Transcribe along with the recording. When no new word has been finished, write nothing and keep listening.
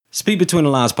Speak Between the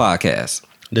Lines podcast.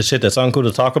 The shit that's uncool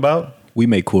to talk about, we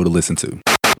make cool to listen to.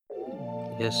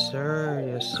 Yes, sir.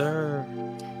 Yes, sir.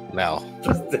 now.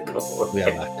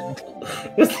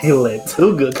 This thing let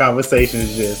two good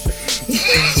conversations just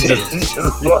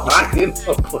fly in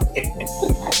the plane.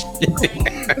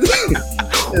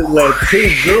 Let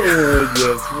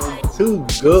two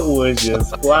good ones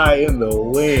just fly in the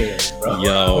wind, bro.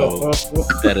 Yo,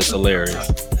 that is hilarious.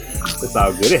 It's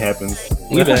all good. It happens.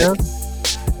 We back.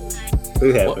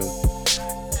 It happens.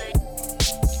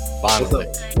 Finally.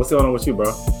 What's going on with you,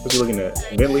 bro? What you looking at?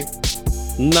 Bentley?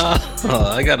 Nah,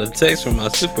 I got a text from my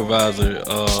supervisor.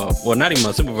 Well, not even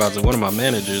my supervisor, one of my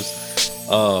managers.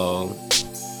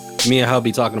 Me and her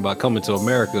be talking about Coming to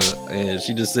America, and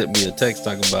she just sent me a text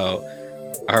talking about,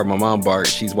 I heard my mom bark.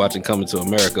 She's watching Coming to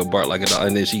America, bark like a dog,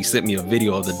 and then she sent me a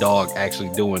video of the dog actually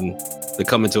doing the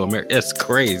Coming to America. It's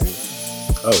crazy.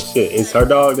 Oh shit! It's her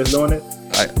dog that's doing it.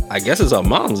 I guess it's her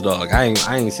mom's dog. I ain't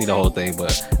see the whole thing,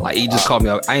 but like he just called me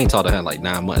up. I ain't talked to her in like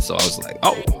 9 months, so I was like,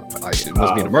 oh, like, it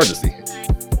must be an emergency.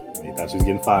 He thought she was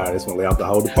getting fired. It's gonna lay off the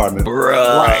whole department. Bruh.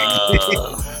 Right.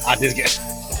 I just get.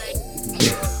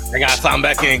 I got time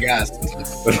back in, guys.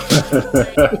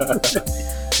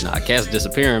 Nah, cat's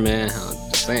disappearing, man. I'm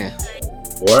just saying.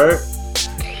 Word.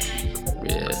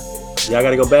 Yeah. Y'all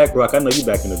gotta go back, Rock. I know you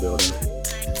back in the building.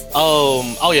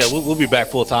 Oh yeah, we'll be back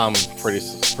full time pretty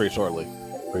shortly.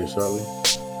 Pretty shortly.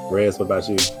 Rez, what about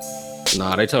you?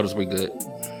 Nah, they told us we good.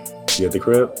 You at the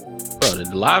crib? Bro, did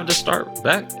the live just start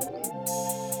back?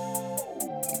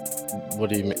 What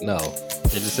do you mean? No.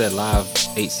 They just said live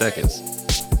 8 seconds,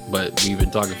 but we've been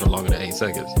talking for longer than 8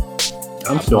 seconds.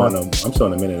 I'm showing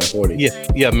a minute and 40.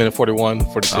 Yeah, minute 41,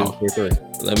 42, 43.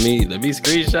 Let me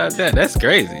screenshot that. That's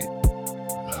crazy.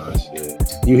 Oh shit.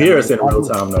 You hear us in real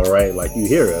time though, right? Like you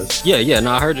hear us. Yeah.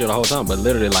 No, I heard you the whole time, but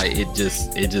literally, like it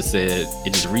just said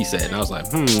it just reset, and I was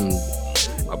like,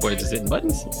 my boy just hitting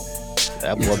buttons.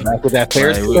 That boy back with that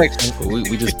fair selection.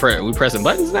 We just we pressing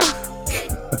buttons now.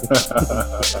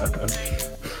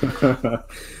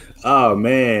 Oh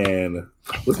man,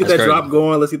 let's get that crazy. drop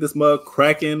going. Let's get this mug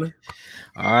cracking.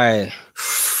 All right.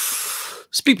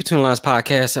 Speak Between the Lines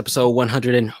podcast, episode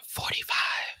 145.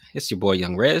 It's your boy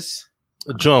Young Rez.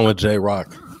 John with J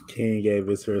Rock. King gave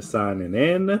us her signing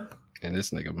in. And this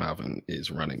nigga Malvin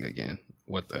is running again.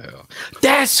 What the hell?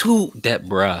 That's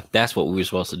what we were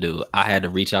supposed to do. I had to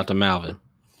reach out to Malvin.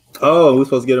 Oh, we're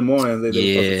supposed to get him on.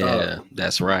 Yeah,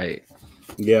 that's right.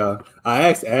 Yeah. I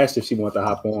asked Ash if she wanted to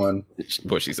hop on.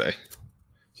 What'd she say?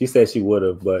 She said she would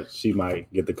have, but she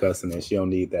might get the cussing and she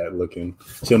don't need that looking.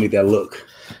 She don't need that look.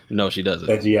 No, she doesn't.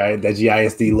 That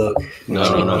GISD look. No.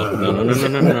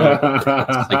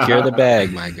 Secure the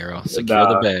bag, my girl. Secure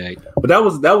the bag. But that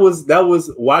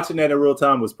was watching that in real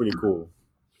time was pretty cool.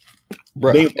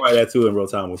 Bro. Being part of that too in real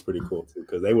time was pretty cool too,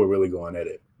 because they were really going at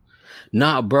it.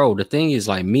 Nah, bro. The thing is,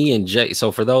 like, me and Jay.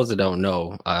 So for those that don't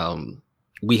know,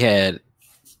 we had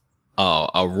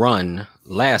a run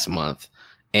last month,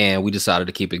 and we decided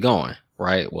to keep it going.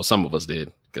 Right? Well, some of us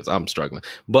did, because I'm struggling.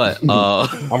 But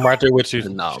I'm right there with you.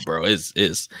 Nah, bro.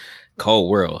 It's cold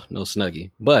world, no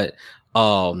Snuggie. But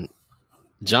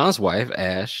John's wife,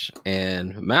 Ash,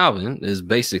 and Malvin is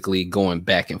basically going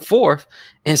back and forth.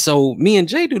 And so me and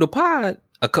Jay do the pod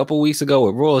a couple weeks ago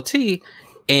with Royal T,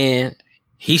 and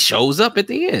he shows up at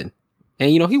the end.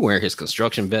 And, you know, he wearing his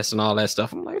construction vest and all that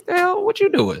stuff. I'm like, what the hell? What you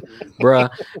doing, bruh?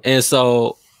 And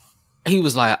so he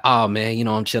was like, oh, man, you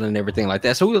know, I'm chilling and everything like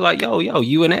that. So we were like, yo,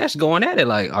 you and Ash going at it.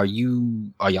 Like, are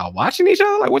y'all watching each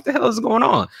other? Like, what the hell is going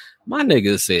on? My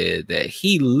nigga said that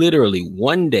he literally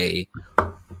one day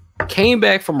came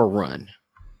back from a run,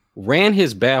 ran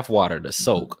his bath water to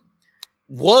soak.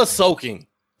 Was soaking.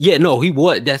 Yeah, no, he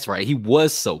was. That's right. He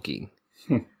was soaking.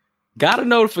 Got a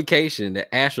notification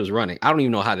that Ash was running. I don't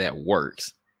even know how that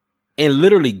works. And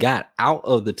literally got out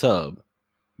of the tub,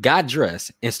 got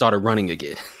dressed, and started running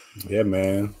again. Yeah,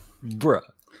 man. Bruh.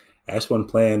 Ash wasn't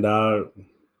playing, dog.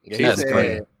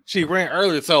 She ran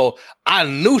earlier, so I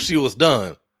knew she was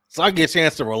done. So I get a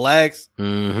chance to relax,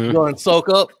 go and soak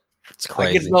up. It's crazy.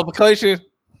 I get the notification,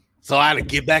 so I had to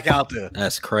get back out there.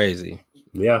 That's crazy.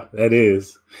 Yeah, that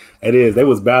is. It is. They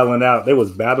was battling out. They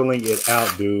was battling it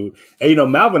out, dude. And you know,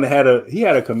 Malvin had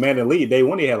a commanding lead. Day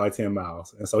one, he had like 10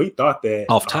 miles, and so he thought that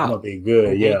off top I'm gonna be good.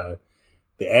 Mm-hmm. Yeah.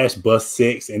 The Ash bust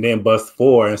 6 and then bust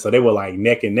 4, and so they were like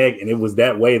neck and neck, and it was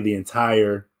that way the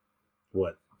entire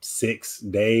 7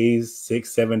 days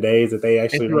that they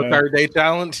actually into ran. A 30-day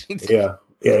challenge. yeah,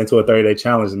 into a 30-day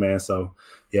challenge, man. So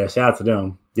yeah, shout out to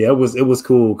them. Yeah, it was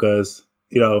cool because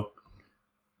you know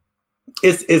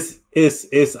it's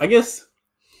I guess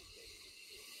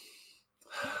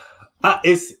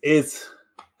it's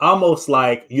almost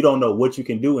like you don't know what you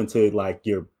can do until like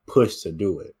you're pushed to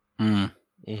do it.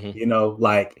 You know,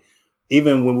 like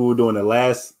even when we were doing the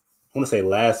last, I want to say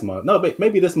last month, no,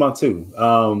 maybe this month too.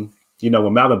 You know,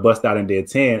 when Malvin bust out and did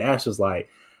 10, Ash was like,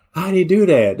 how did he do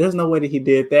that? There's no way that he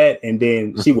did that. And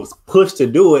then she was pushed to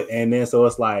do it. And then so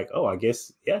it's like, oh, I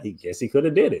guess, yeah, he could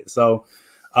have did it. So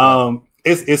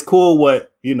it's cool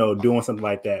what, you know, doing something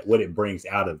like that, what it brings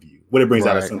out of you, what it brings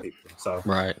out of some people. So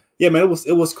yeah, man,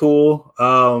 it was cool.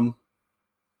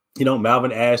 You know,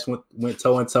 Malvin Ash went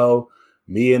toe and toe.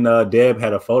 Me and Deb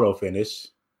had a photo finish.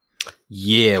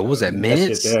 Yeah, what was that,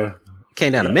 minutes? There.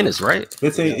 Came down to minutes, right?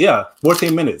 15,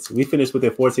 14 minutes. We finished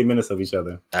within 14 minutes of each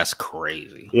other. That's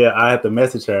crazy. Yeah, I had to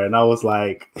message her and I was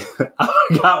like, I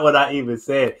forgot what I even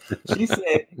said. She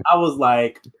said, I was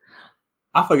like,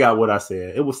 I forgot what I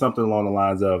said. It was something along the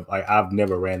lines of like, I've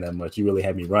never ran that much. You really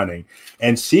had me running.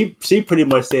 And she pretty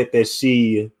much said that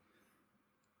she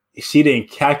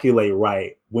didn't calculate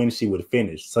right when she would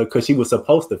finish. So because she was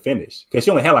supposed to finish, because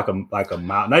she only had like a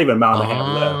mile, not even a mile and a half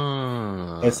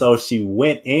left. And so she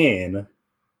went in,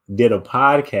 did a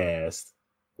podcast,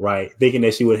 right, thinking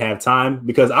that she would have time,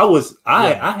 because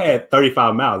I had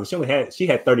 35 miles and she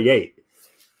had 38.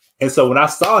 And so when I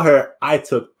saw her, I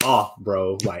took off,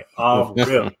 bro, like off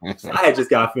real. I had just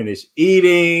got finished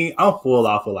eating. I'm full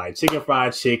off of like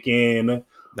fried chicken.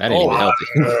 That ain't even healthy.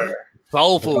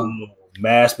 Soul food.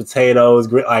 Mashed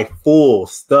potatoes, like full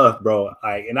stuff, bro.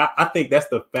 Like, and I think that's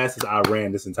the fastest I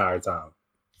ran this entire time,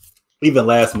 even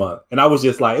last month. And I was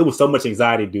just like, it was so much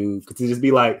anxiety, dude, to just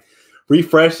be like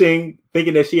refreshing,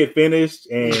 thinking that she had finished,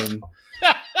 and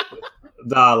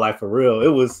nah, like for real,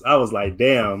 I was like,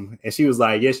 damn. And she was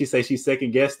like, yeah, she said she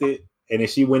second guessed it, and then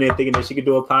she went in thinking that she could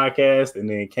do a podcast, and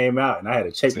then it came out, and I had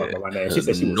to check my name. She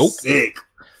said she was sick,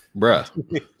 bruh.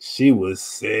 She was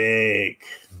sick.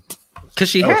 Because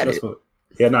she had it.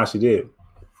 Yeah, no, she did.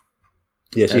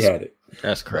 Yeah, she had it.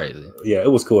 That's crazy. Yeah,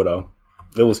 it was cool though.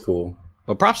 It was cool.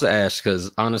 But props to Ash, because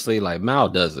honestly, like Mal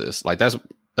does this. Like that's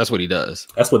what he does.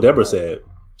 That's what Deborah said.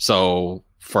 So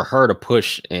for her to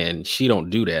push and she don't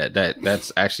do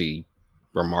that's actually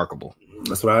remarkable.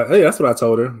 That's what I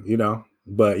told her, you know.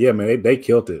 But yeah, man, they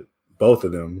killed it. Both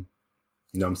of them.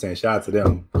 You know what I'm saying? Shout out to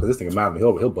them. Because this nigga Malvin,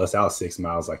 he'll bust out 6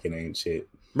 miles like it ain't shit.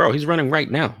 Bro, he's running right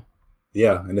now.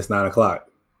 Yeah, and it's 9:00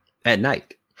 at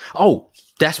night. Oh,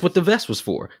 that's what the vest was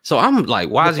for. So I'm like,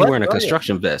 why is he wearing a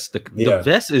construction vest? The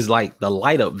vest is like the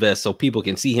light up vest so people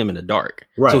can see him in the dark.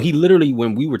 Right. So he literally,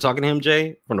 when we were talking to him,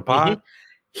 Jay, from the pod,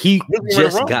 he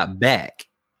just got back.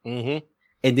 And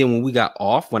then when we got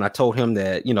off, when I told him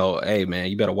that, you know, hey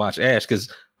man, you better watch Ash, because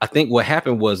I think what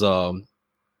happened was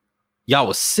y'all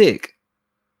was sick,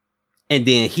 and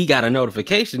then he got a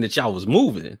notification that y'all was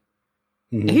moving.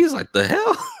 And he's like, the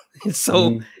hell? And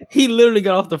so he literally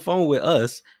got off the phone with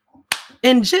us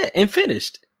and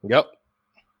finished. Yep.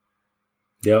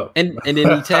 And then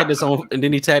he tagged us on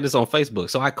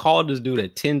Facebook. So I called this dude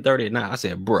at 10:30 at night. I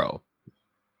said, bro,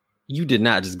 you did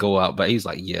not just go out, but he's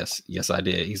like, yes, I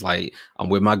did. He's like, I'm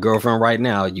with my girlfriend right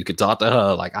now. You could talk to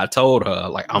her. Like I told her,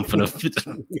 like I'm finna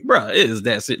bro,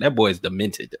 that boy is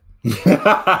demented.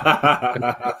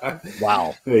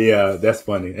 Wow. Yeah, that's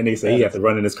funny. And he said he had to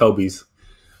run in his Kobe's.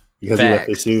 Because he left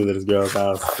his shoes at his girl's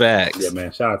house. Facts. Yeah,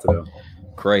 man. Shout out to them.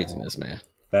 Craziness, man.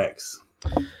 Facts.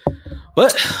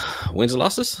 But wins and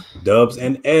losses? Dubs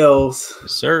and L's.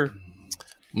 Yes, sir.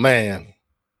 Man,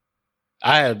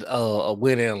 I had a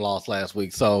win and loss last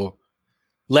week. So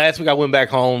last week I went back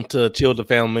home to chill with the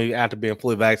family after being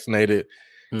fully vaccinated,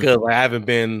 because I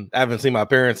haven't seen my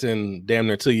parents in damn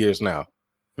near 2 years now.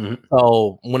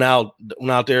 So went out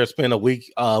there, spent a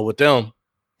week with them.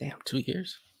 Damn, 2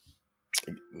 years.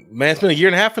 Man, it's been a year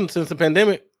and a half since the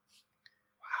pandemic.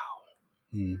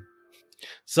 Wow.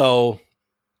 So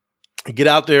get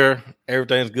out there,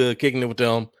 everything's good, kicking it with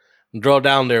them. Drove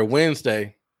down there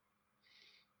Wednesday.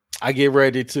 I get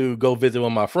ready to go visit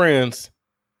with my friends.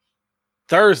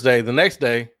 Thursday, the next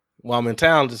day, while I'm in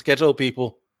town, just catch up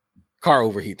people, car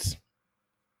overheats.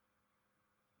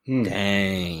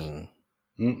 Dang.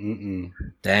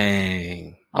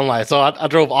 Dang. I'm like, so I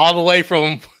drove all the way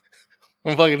from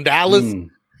fucking Dallas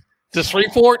to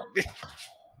Shreveport.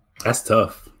 That's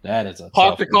tough. That is a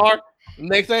park the car.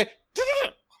 Next day,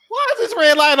 why is this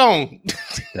red light on?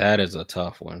 That is a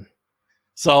tough one.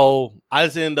 So I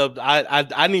just ended up. I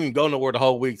didn't even go nowhere the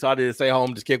whole week. So I did stay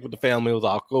home, just kick with the family. It was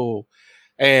all cool.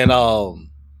 And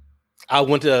I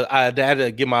went to. I had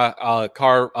to get my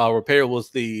car repaired. Was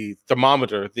the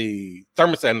thermometer, the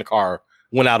thermostat in the car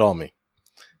went out on me.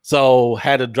 So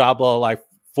had to drop like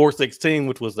 416,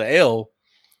 which was the L.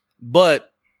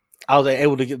 But I was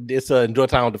able to get this enjoy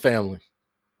time with the family.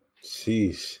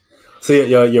 Sheesh. So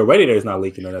your radiator is not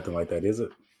leaking or nothing like that, is it?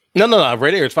 No.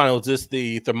 Radiator is fine. It was just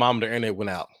the thermometer and it went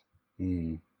out.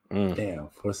 Damn,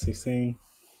 416.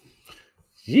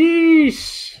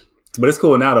 Yeesh. But it's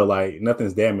cool now though. Like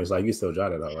nothing's damaged. Like you still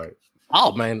drive it out, right?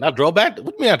 Oh man, I drove back. What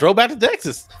do you mean? I drove back to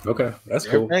Texas. Okay, that's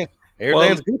cool.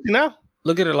 Everything's Gucci now.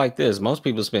 Look at it like this: most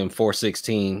people spend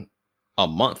 $416 a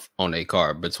month on a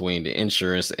car between the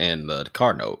insurance and the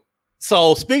car note.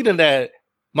 So speaking of that,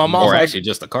 my mom or actually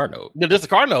just a car note. Just a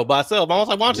car note by itself. My mom's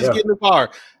like, "Why don't you just get a new car?"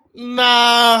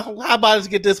 Nah, how about just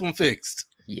get this one fixed?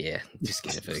 Yeah, just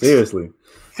get it fixed. Seriously,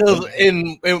 because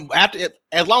in after it,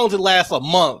 as long as it lasts a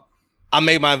month, I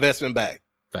made my investment back.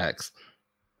 Facts.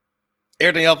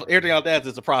 Everything else that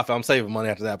is a profit. I'm saving money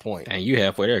after that point. And you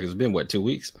halfway there because it's been 2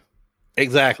 weeks?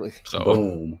 Exactly.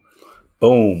 So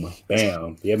boom,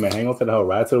 bam. Yeah, man. Hang on to the whole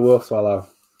ride to the wolf swallow.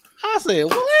 I said,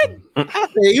 what? I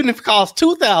said, even if it costs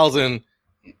 $2,000,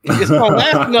 it's gonna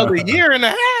last another year and a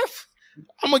half.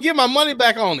 I'm gonna get my money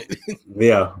back on it.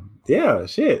 Yeah,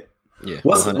 shit. Yeah.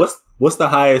 What's the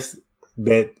highest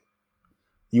that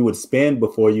you would spend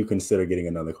before you consider getting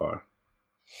another car?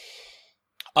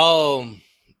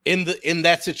 In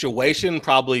that situation,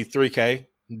 probably $3,000,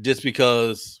 just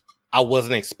because I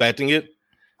wasn't expecting it.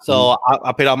 So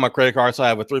I paid off my credit card, so I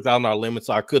have a $3,000 limit,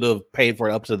 so I could have paid for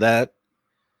it up to that.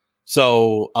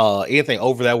 So anything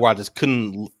over that where I just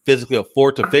couldn't physically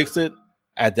afford to fix it,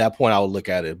 at that point I would look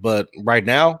at it. But right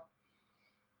now,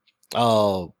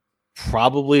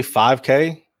 probably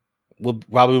 $5,000 would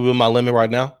probably be my limit right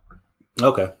now.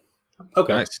 Okay.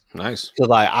 Nice.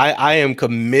 Because I am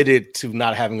committed to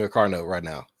not having a car note right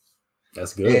now.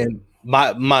 That's good. And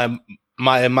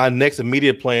my next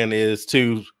immediate plan is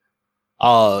to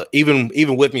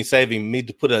even with me saving, me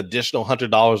to put an additional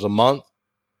 $100 a month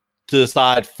to the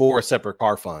side for a separate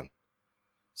car fund.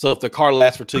 So if the car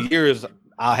lasts for 2 years,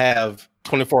 I have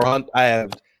 $2,400. I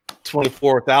have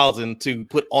 $24,000 to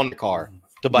put on the car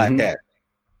to buy a cat.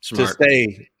 To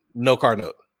stay no car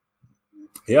note.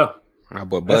 Yeah. Our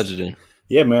boy budgeting.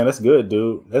 Yeah, man, that's good,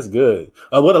 dude. That's good.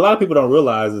 What a lot of people don't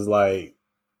realize is like,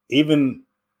 even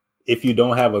if you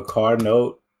don't have a car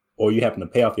note or you happen to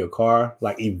pay off your car,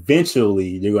 like eventually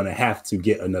you're going to have to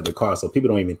get another car. So people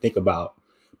don't even think about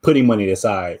putting money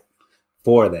aside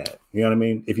for that. You know what I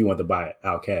mean? If you want to buy it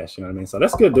out cash, you know what I mean? So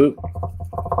that's good, dude.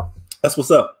 That's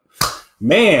what's up.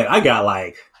 Man, I got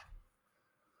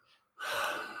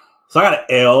an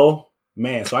L.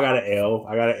 Man, so I got an L.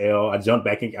 I jumped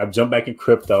back in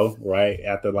crypto, right?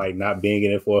 After like not being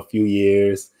in it for a few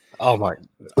years. Oh my!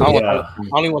 I don't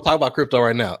even want to talk about crypto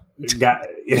right now.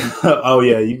 Oh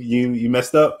yeah, you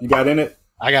messed up. You got in it.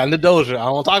 I got in the Doja. I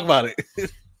don't want to talk about it.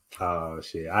 Oh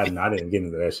shit! I didn't get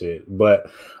into that shit,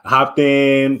 but I hopped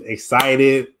in,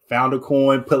 excited, found a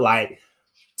coin, put like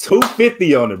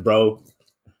 $250 on it, bro.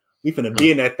 We finna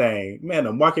be in that thing, man.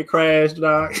 The market crashed,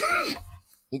 dog.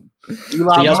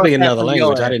 Y'all speaking another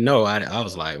language. I didn't know. I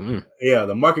was like, yeah,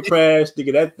 the market crashed.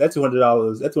 Nigga, that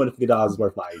 $200, that $250 is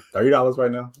worth like $30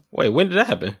 right now. Wait, when did that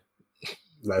happen?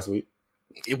 Last week.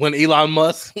 When Elon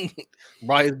Musk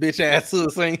brought his bitch ass to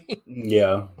the scene.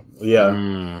 Yeah.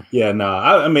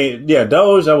 Nah. I mean,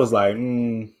 Doge. I was like,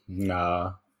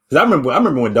 nah. Because I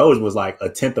remember when Doge was like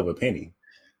 1/10 of a penny.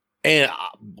 And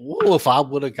what if I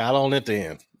would have got on it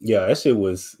then? Yeah, that shit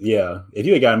was, if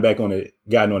you had gotten on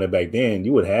it back then,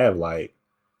 you would have like,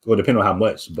 well, depending on how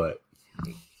much, but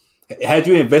had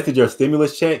you invested your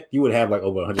stimulus check, you would have like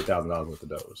over $100,000 worth of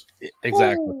Doge.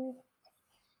 Exactly.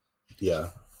 Yeah.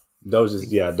 Doge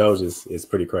is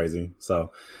pretty crazy.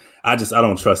 So I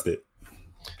don't trust it.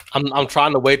 I'm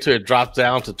trying to wait till it drops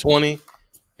down to 20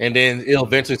 and then it'll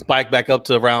eventually spike back up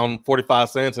to around 45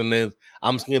 cents. And then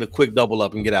I'm just going to quick double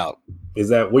up and get out. Is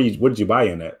that what did you buy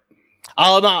in at?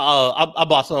 Oh no, I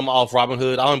bought some off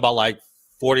Robinhood. I only bought like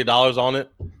 $40 on it,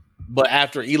 but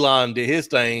after Elon did his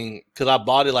thing, because I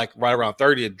bought it like right around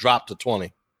 30, it dropped to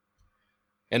 20,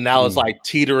 and now it's like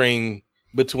teetering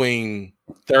between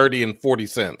 30 and 40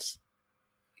 cents.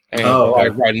 And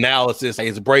right now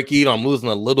it's break even. I'm losing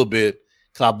a little bit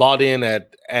because I bought in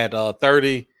at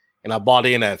 30 and I bought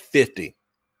in at 50.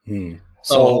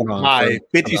 So my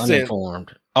 50 cent.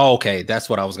 Oh, okay, that's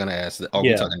what I was gonna ask. Are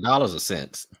we talking dollars or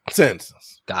cents?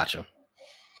 Cents. Gotcha.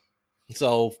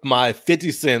 So my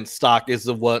 50-cent stock is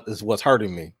what's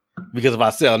hurting me, because if I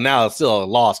sell now, it's still a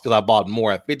loss because I bought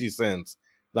more at 50 cents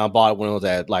than I bought when it was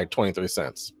at like 23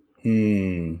 cents.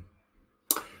 Hey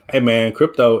man,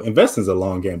 crypto investing is a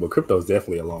long game, but crypto is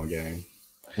definitely a long game.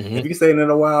 If you can stay in it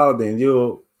a while, then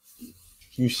you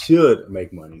should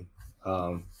make money.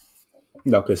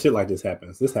 Because shit like this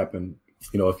happens. This happened,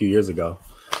 a few years ago.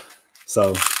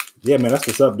 So Yeah, man, that's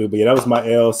what's up, dude. But yeah, that was my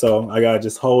L. So I gotta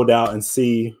just hold out and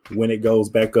see when it goes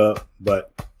back up.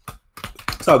 But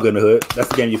it's all good in the hood. That's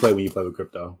the game you play when you play with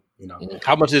crypto. You know.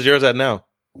 How much is yours at now?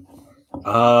 Shit,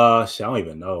 I don't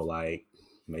even know. Like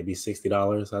maybe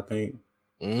 $60, I think.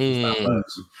 Not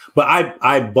much. But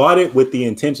I bought it with the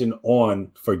intention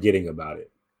on forgetting about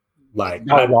it. Like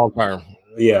Long term.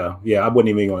 Yeah, I wasn't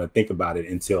even going to think about it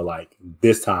until like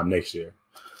this time next year.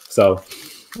 So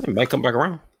It might come back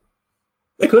around.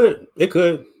 it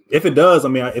could. If it does, I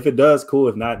mean, if it does, cool.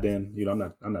 If not, then you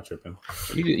know, I'm not tripping.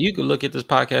 You could look at this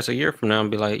podcast a year from now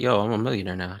and be like, "Yo, I'm a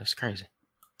millionaire now." That's crazy.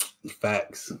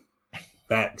 Facts.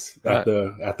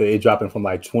 After it dropping from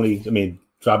like $20,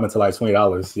 dropping to like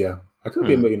 $20. Yeah, I could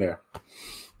be a millionaire.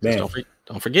 Man,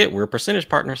 Don't forget, we're percentage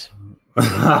partners. Man,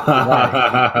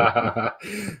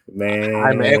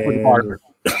 I'm an equity partner.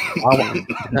 I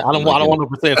don't want to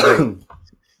percent.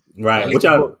 Right.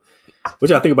 What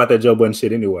y'all think about that Joe Budden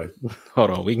shit anyway?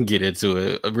 Hold on, we can get into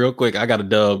it real quick. I got a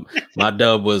dub. My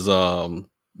dub was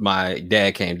my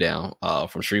dad came down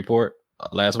from Shreveport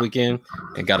last weekend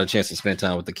and got a chance to spend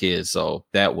time with the kids. So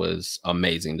that was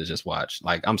amazing to just watch.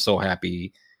 Like, I'm so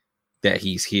happy that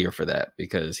he's here for that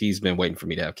because he's been waiting for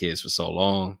me to have kids for so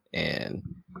long. And,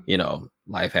 you know,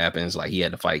 life happens. Like, he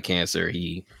had to fight cancer.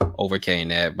 He overcame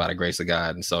that by the grace of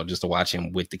God. And so just to watch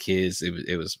him with the kids,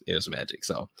 it was magic.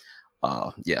 So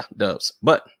yeah, dubs.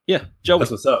 But yeah, Joey. That's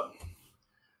what's up.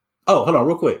 Oh, hold on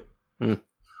real quick.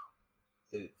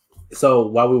 So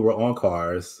while we were on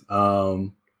cars,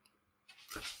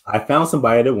 I found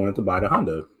somebody that wanted to buy the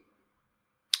Honda.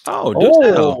 Oh, do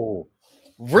tell.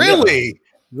 Really?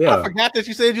 Yeah. I forgot that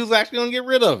you said you was actually gonna get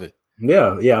rid of it.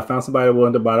 Yeah. I found somebody that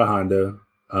wanted to buy the Honda.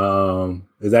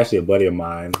 It's actually a buddy of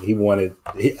mine.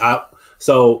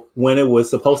 So when it was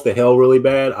supposed to hail really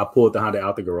bad, I pulled the Honda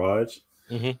out the garage.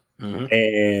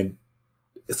 And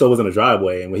so it was in the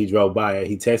driveway. And when he drove by it,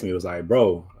 he texted me. It was like,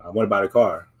 "Bro, I want to buy the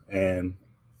car." And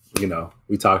you know,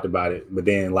 we talked about it, but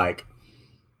then like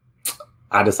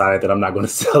I decided that I'm not going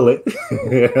to sell it.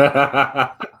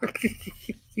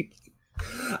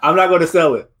 I'm not going to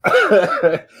sell it.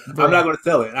 I'm not going to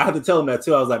sell it. I had to tell him that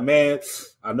too. I was like, "Man,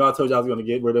 I know I told you I was going to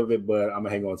get rid of it, but I'm going to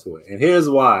hang on to it." And here's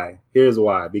why.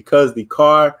 Because the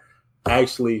car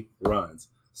actually runs.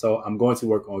 So I'm going to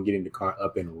work on getting the car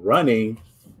up and running,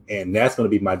 and that's going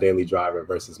to be my daily driver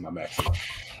versus my Maxima.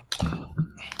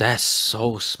 That's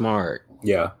so smart.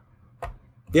 Yeah.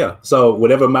 So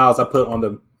whatever miles I put on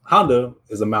the Honda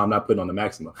is the amount I'm not putting on the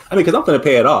Maxima. Because I'm going to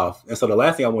pay it off, and so the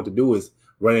last thing I want to do is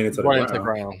run it into the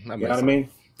ground. You know what I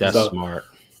mean? That's smart.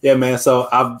 Yeah, man. So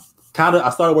I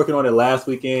started working on it last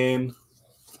weekend.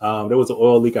 There was an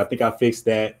oil leak. I think I fixed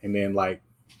that, and then like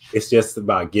it's just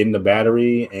about getting the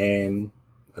battery and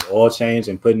an oil change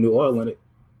and putting new oil in it.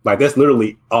 Like that's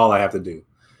literally all I have to do.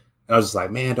 And I was just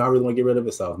like, man, do I really want to get rid of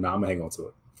it? So no, I'm gonna hang on to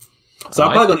it. So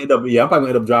I'm probably gonna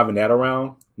end up driving that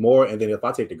around more. And then if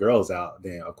I take the girls out,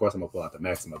 then of course I'm gonna pull out the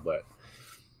Maxima. But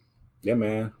yeah,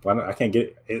 man, why not? I can't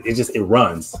get it. It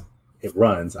runs. It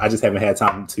runs. I just haven't had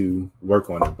time to work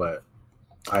on it, but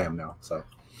I am now. So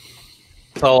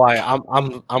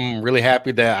I'm really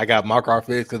happy that I got my car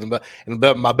fixed because in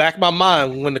my back of my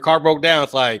mind when the car broke down,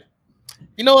 it's like,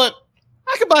 you know what?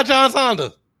 I could buy John's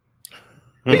Honda.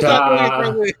 He's not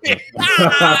doing it.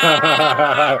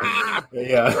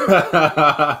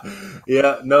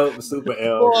 Yeah, no, super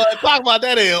L. Boy, talk about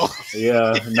that L.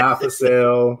 Yeah, not for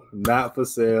sale. Not for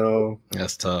sale.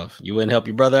 That's tough. You wouldn't help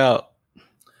your brother out?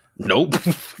 Nope.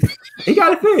 He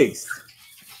got it fixed.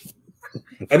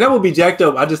 And that would be jacked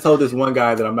up. I just told this one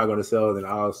guy that I'm not going to sell, and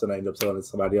all of a sudden I end up selling it to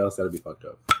somebody else. That'd be fucked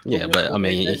up. Yeah, but I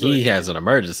mean, he has an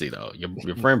emergency though.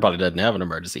 Your friend probably doesn't have an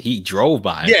emergency. He drove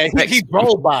by. Yeah, he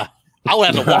drove by. I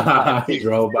would have to walk by. He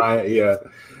drove by it.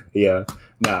 Yeah.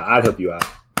 Nah, I'd help you out.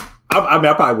 I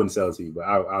probably wouldn't sell it to you, but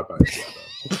I'll probably help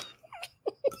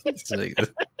you out.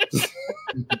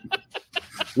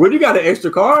 When you got an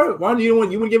extra car, why do you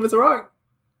wouldn't give it to Rock?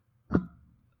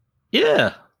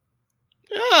 Yeah.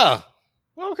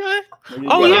 Okay.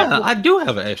 Oh yeah, I do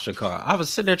have an extra car. I was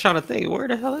sitting there trying to think, where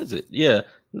the hell is it? Yeah.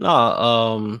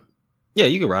 No, yeah,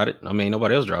 you can ride it. I mean,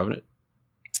 nobody else driving it.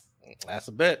 That's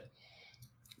a bet.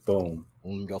 Boom.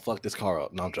 I'm gonna go fuck this car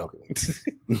up. No, I'm joking.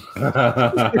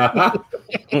 I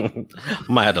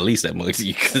might have to lease that mug to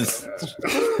you because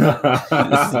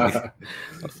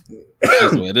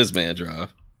that's where this man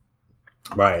drive.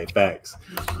 Right, facts.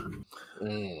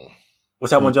 What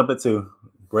y'all want to jump into?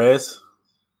 Brez?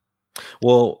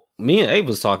 Well, me and Abe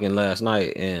was talking last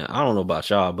night, and I don't know about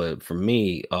y'all, but for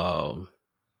me, I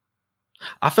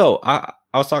was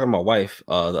talking to my wife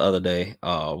the other day.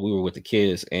 We were with the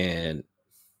kids, and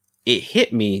it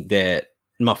hit me that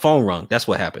my phone rung. That's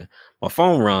what happened. My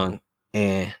phone rung,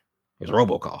 and it was a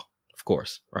robocall, of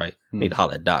course, right? Need to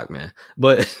holler at Doc, man.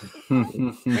 But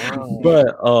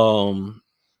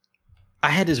I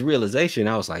had this realization.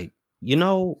 I was like,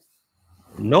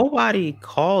 nobody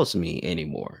calls me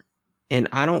anymore, and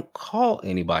I don't call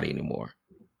anybody anymore.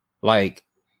 Like,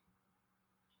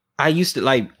 I used to,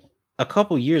 like, a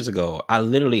couple years ago, I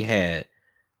literally had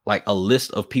like a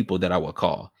list of people that I would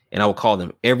call, and I would call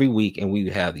them every week, and we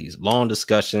would have these long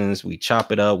discussions. We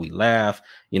chop it up, we laugh.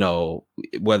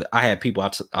 Whether I had people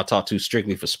I talked to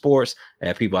strictly for sports, I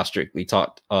had people I strictly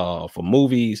talked for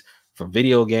movies, for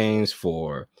video games,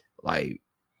 for like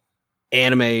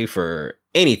anime, for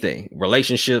anything,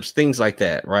 relationships, things like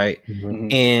that, right?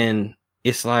 And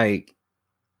it's like,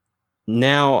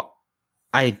 now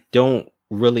I don't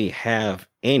really have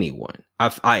anyone.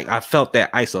 I felt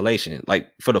that isolation. Like,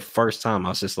 for the first time, I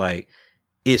was just like,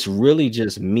 it's really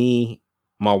just me,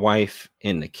 my wife,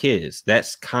 and the kids.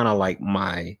 That's kind of like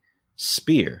my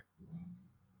sphere.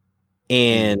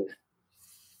 And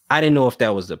I didn't know if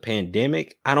that was the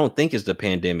pandemic. I don't think it's the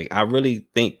pandemic. I really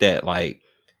think that, like,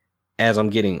 as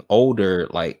I'm getting older,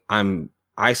 like, I'm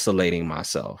isolating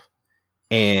myself.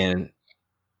 And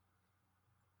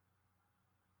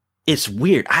it's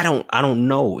weird. I don't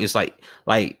know. It's like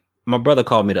my brother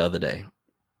called me the other day,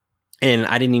 and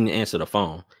I didn't even answer the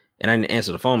phone. And I didn't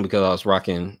answer the phone because I was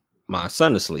rocking my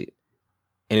son to sleep.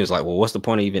 And he was like, well, what's the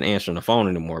point of even answering the phone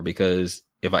anymore? Because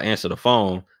if I answer the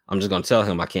phone, I'm just going to tell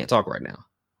him I can't talk right now.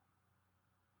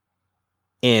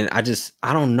 And I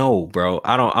don't know, bro.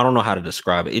 I don't know how to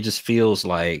describe it. It just feels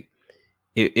like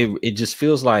it just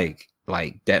feels like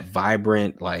that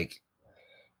vibrant, like,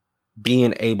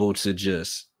 being able to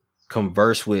just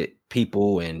converse with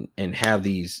people and have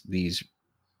these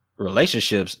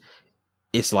relationships.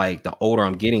 It's like the older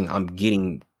I'm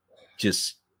getting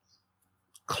just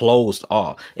closed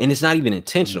off, and it's not even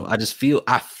intentional. I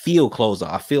feel closed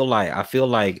off. I feel like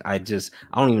I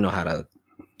don't even know how to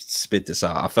spit this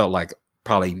out. I felt like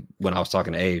probably when I was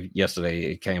talking to Abe yesterday,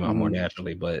 it came out more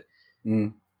naturally, but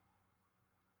I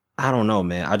don't know,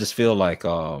 man. I just feel like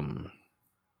Let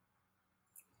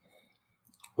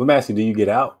me ask you, do you get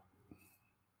out?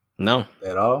 No.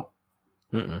 At all?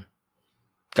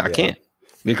 I can't,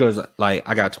 because, like,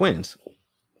 I got twins.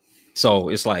 So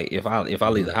it's like, if I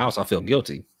leave the house, I feel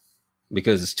guilty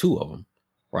because it's two of them,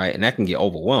 right? And that can get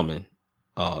overwhelming.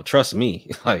 Trust me,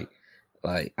 like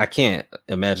I can't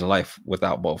imagine life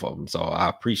without both of them. So I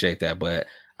appreciate that, but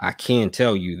I can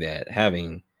tell you that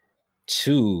having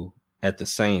two at the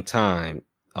same time,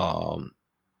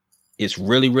 it's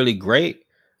really, really great,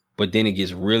 but then it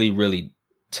gets really, really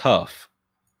tough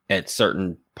at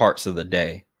certain parts of the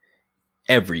day,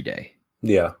 every day.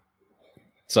 Yeah.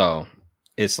 So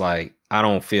it's like, I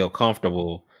don't feel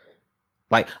comfortable.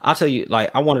 Like, I'll tell you,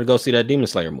 like, I wanted to go see that Demon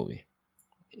Slayer movie.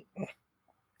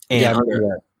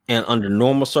 And under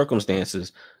normal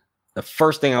circumstances, the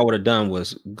first thing I would have done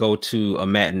was go to a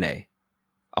matinee.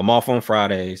 I'm off on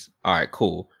Fridays. All right,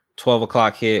 cool. 12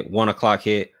 o'clock hit, 1 o'clock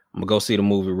hit. I'm gonna go see the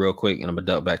movie real quick, and I'm gonna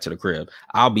duck back to the crib.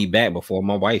 I'll be back before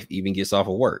my wife even gets off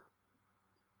of work.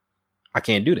 I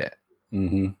can't do that.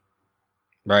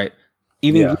 Right?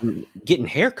 Even getting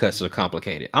haircuts are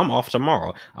complicated. I'm off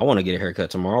tomorrow. I want to get a haircut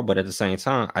tomorrow, but at the same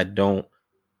time, I don't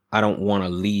want to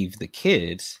leave the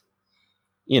kids,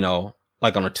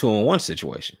 like on a 2-on-1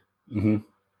 situation.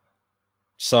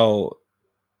 So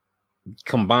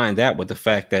combine that with the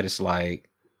fact that it's like,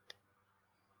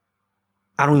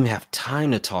 I don't even have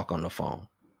time to talk on the phone.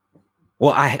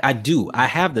 Well, I do. I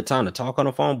have the time to talk on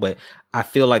the phone, but I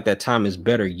feel like that time is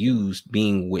better used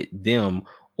being with them,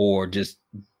 or just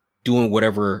doing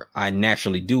whatever I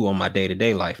naturally do on my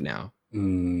day-to-day life now.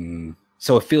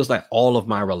 So it feels like all of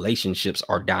my relationships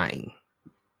are dying.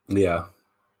 Yeah.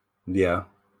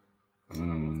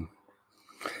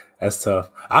 That's tough.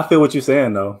 I feel what you're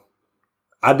saying, though.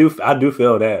 I do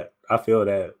feel that. I feel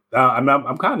that.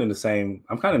 I'm kind of in the same.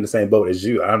 I'm kind of in the same boat as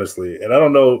you, honestly. And I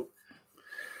don't know.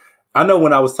 I know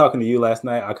when I was talking to you last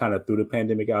night, I kind of threw the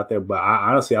pandemic out there, but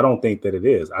I don't think that it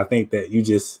is. I think that you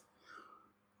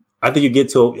get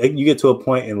to a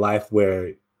point in life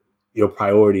where your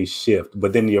priorities shift,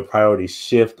 but then your priorities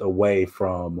shift away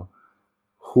from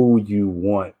who you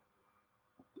want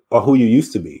or who you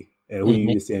used to be and who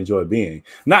you used to enjoy being.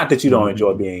 Not that you don't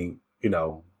enjoy being,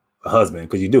 a husband,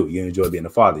 because you do. You enjoy being a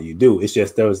father. You do. It's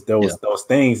just there was those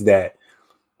things that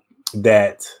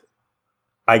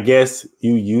I guess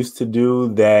you used to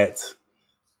do that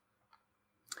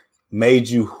made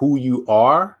you who you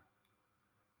are.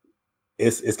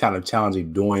 It's kind of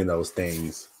challenging doing those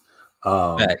things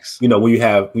Facts. You know, when you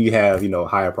have you know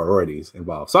higher priorities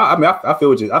involved. So I mean, I feel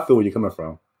where you're coming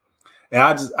from, and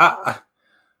I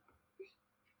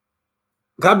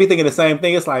be thinking the same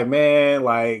thing. It's like, man,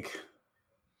 like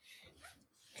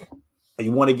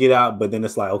you want to get out, but then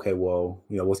it's like, okay, well,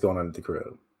 you know, what's going on at the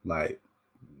crib? Like,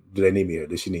 do they need me here?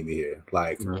 Does she need me here?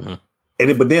 Like,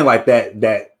 but then like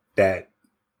that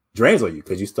drains on you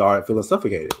because you start feeling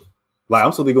suffocated. Like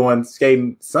I'm supposed to be going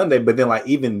skating Sunday, but then like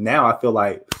even now I feel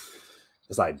like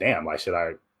it's like, damn, like should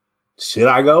I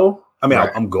go? I mean,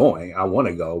 I'm going. I want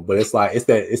to go, but it's like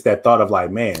it's that thought of like,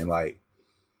 man, like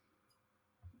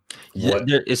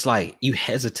it's like you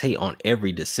hesitate on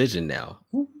every decision now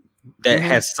that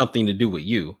has something to do with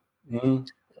you.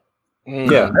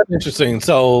 Yeah, that's interesting.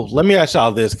 So let me ask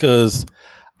y'all this, because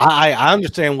I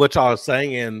understand what y'all are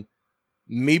saying, and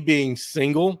me being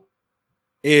single,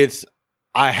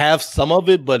 I have some of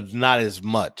it, but not as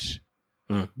much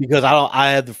because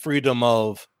I have the freedom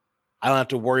of, I don't have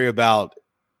to worry about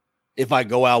if I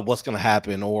go out, what's going to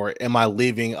happen, or am I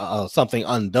leaving something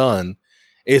undone.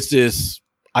 It's just,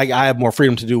 I have more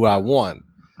freedom to do what I want.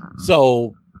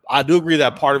 So I do agree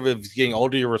that part of it is getting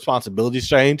older, your responsibilities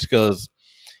change, because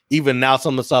even now,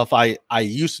 some of the stuff I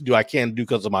used to do, I can't do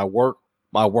because of my work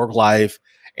life,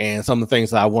 and some of the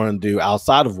things that I want to do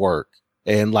outside of work.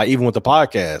 And like, even with the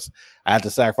podcast, I had to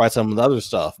sacrifice some of the other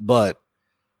stuff, but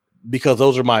because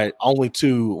those are my only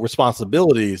two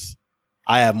responsibilities,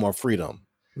 I have more freedom.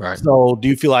 Right. So do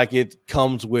you feel like it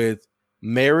comes with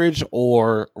marriage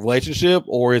or relationship,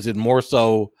 or is it more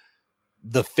so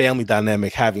the family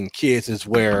dynamic, having kids is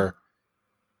where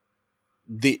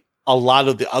a lot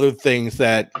of the other things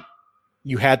that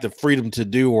you had the freedom to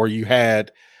do, or you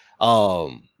had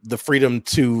the freedom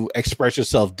to express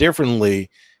yourself differently,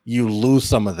 you lose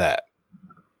some of that?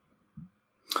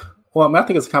 Well, I mean, I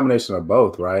think it's a combination of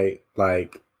both, right?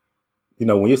 Like, you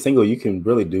know, when you're single, you can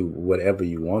really do whatever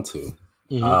you want to.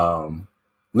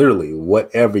 Literally,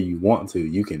 whatever you want to,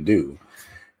 you can do.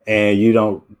 And you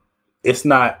don't, it's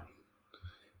not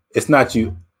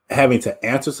you having to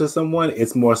answer to someone.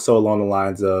 It's more so along the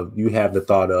lines of you have the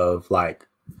thought of like,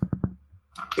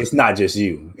 it's not just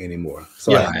you anymore.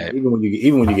 So like, even when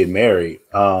you get married,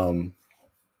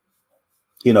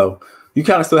 you know, you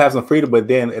kind of still have some freedom, but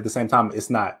then at the same time, it's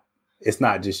not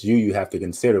just you have to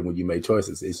consider when you make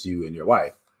choices. It's you and your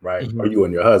wife, right? Or you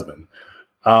and your husband.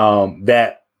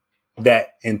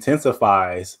 That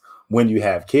intensifies when you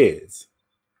have kids,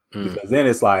 because then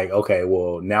it's like, okay,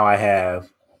 well, now I have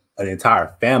an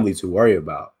entire family to worry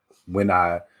about when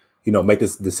I, you know, make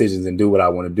this decisions and do what I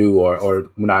want to do, or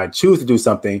when I choose to do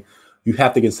something, you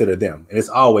have to consider them. And it's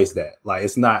always that, like,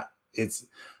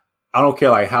 I don't care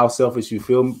like how selfish you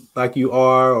feel like you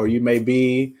are, or you may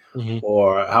be,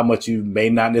 or how much you may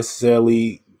not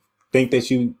necessarily think that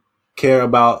you care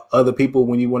about other people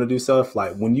when you want to do stuff.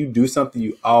 Like when you do something,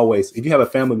 you always, if you have a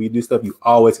family, when you do stuff, you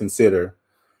always consider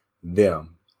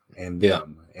them and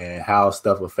how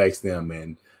stuff affects them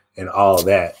and all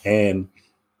that. And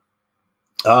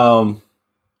I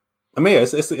mean,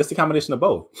 it's a combination of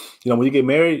both. You know, when you get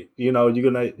married, you know,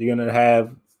 you're gonna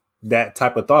have that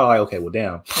type of thought, like, okay, well,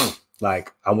 damn,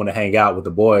 like I want to hang out with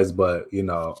the boys, but you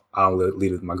know, I don't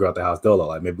leave my girl at the house dolo.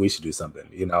 Like maybe we should do something,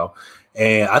 you know.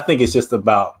 And I think it's just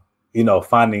about, you know,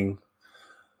 finding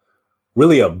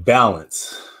really a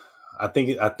balance. I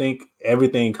think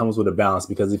everything comes with a balance,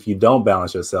 because if you don't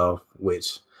balance yourself,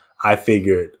 which I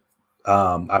figured,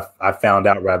 I found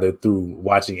out rather through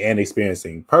watching and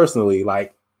experiencing personally,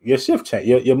 like your shift change,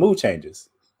 your mood changes.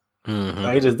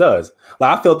 Like it just does.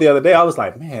 Like I felt the other day, I was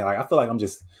like, man, like I feel like I'm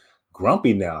just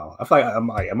grumpy now. I feel like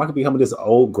am I gonna become this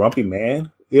old grumpy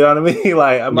man? You know what I mean?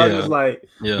 Like I'm just like,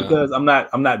 because I'm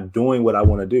not doing what I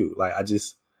want to do. Like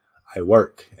I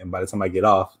work, and by the time I get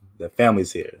off, the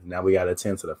family's here. Now we got to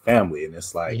attend to the family, and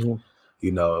it's like,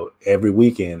 you know, every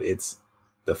weekend it's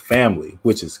the family,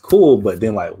 which is cool. But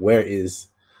then, like, where is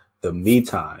the me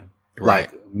time?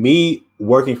 Right. Like me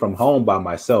working from home by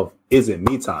myself isn't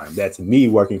me time. That's me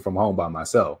working from home by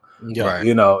myself. Right.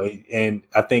 You know, and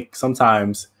I think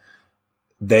sometimes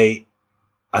I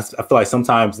feel like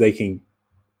sometimes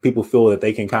people feel that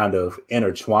they can kind of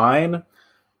intertwine,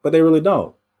 but they really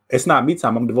don't. It's not me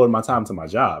time. I'm devoting my time to my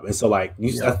job. And so like,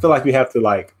 I feel like you have to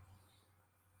like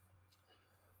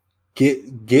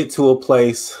get to a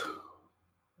place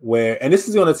where, and this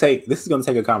is going to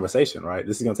take a conversation, right?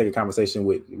 This is going to take a conversation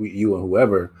with you and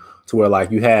whoever, to where like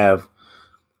you have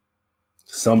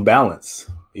some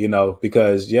balance, you know,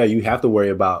 because you have to worry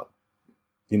about,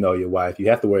 you know, your wife, you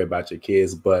have to worry about your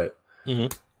kids, but you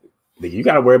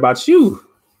got to worry about you.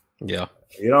 Yeah.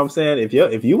 You know what I'm saying?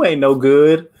 If you ain't no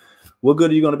good, what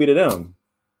good are you going to be to them?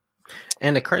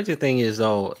 And the crazy thing is,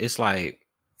 though, it's like,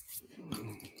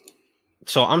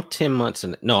 so I'm 10 months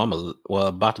in. No,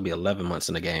 about to be 11 months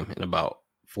in the game in about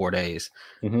 4 days.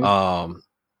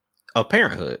 Of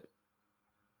parenthood,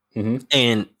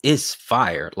 and it's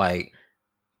fire. Like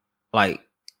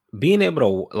being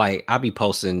able to, like, I be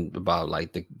posting about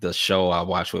like the show I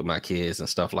watch with my kids and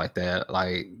stuff like that.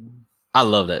 Like, I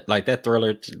love that. Like that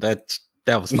Thriller, that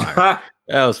was fire.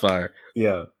 That was fire.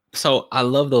 Yeah. So I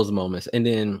love those moments. And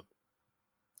then,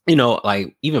 you know,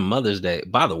 like even Mother's Day.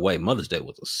 By the way, Mother's Day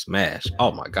was a smash.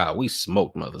 Oh my God, we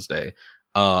smoked Mother's Day.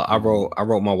 I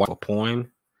wrote my wife a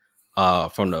poem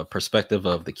from the perspective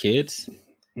of the kids.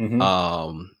 And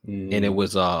it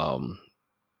was our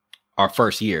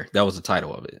first year. That was the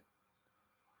title of it.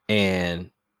 And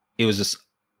it was just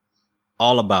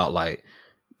all about like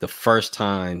the first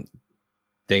time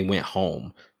they went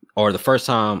home, or the first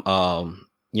time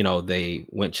you know, they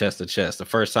went chest to chest, the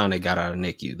first time they got out of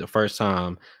NICU, the first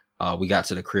time we got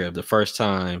to the crib, the first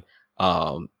time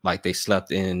like they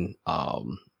slept in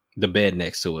the bed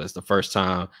next to us, the first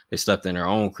time they slept in their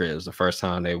own cribs, the first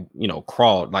time they, you know,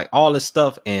 crawled, like all this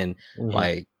stuff. And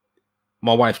like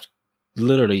my wife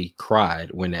literally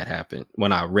cried when that happened,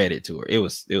 when I read it to her. It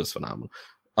was phenomenal.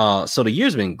 So the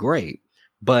year's been great,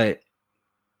 but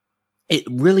it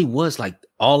really was like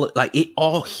it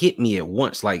all hit me at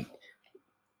once, like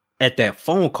at that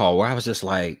phone call where I was just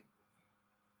like,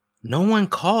 no one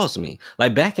calls me.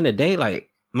 Like back in the day, like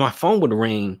my phone would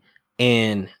ring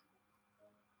and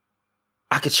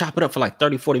I could chop it up for like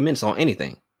 30-40 minutes on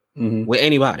anything with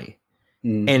anybody.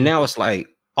 And now it's like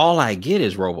all I get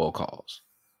is robocalls.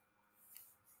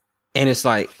 And it's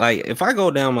like if I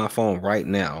go down my phone right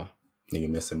now, nigga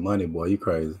missing money, boy. You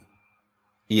crazy.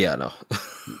 Yeah, no.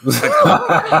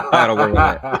 I gotta work with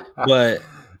that. But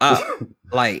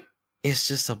like it's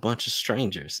just a bunch of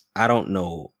strangers. I don't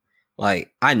know.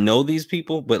 Like I know these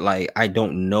people, but like I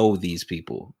don't know these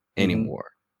people anymore.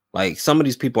 Like some of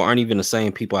these people aren't even the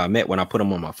same people I met when I put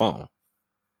them on my phone.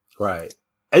 Right.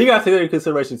 And you gotta take that into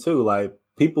consideration too. Like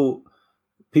people,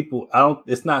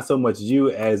 it's not so much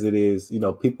you as it is, you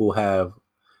know, people have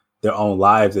their own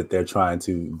lives that they're trying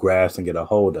to grasp and get a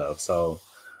hold of. So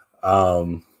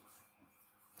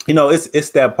you know,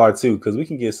 it's that part too, because we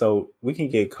can get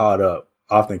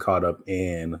often caught up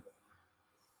in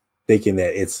thinking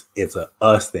that it's a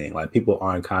us thing. Like people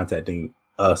aren't contacting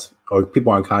us, or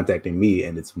people aren't contacting me,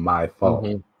 and it's my fault.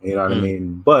 You know what I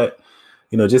mean? But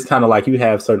you know, just kind of like you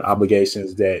have certain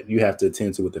obligations that you have to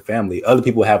attend to with the family. Other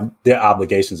people have their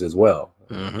obligations as well.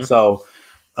 So,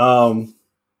 yeah,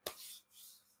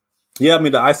 I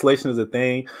mean, the isolation is a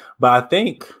thing, but I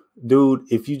think, dude,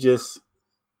 if you just,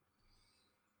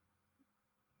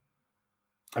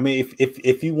 I mean,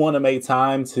 if you want to make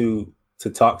time to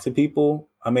talk to people,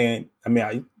 you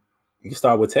can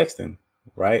start with texting,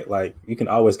 right? Like you can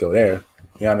always go there.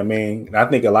 You know what I mean? And I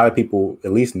think a lot of people,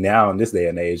 at least now in this day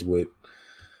and age, would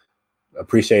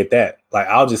appreciate that. Like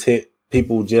I'll just hit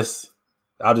people,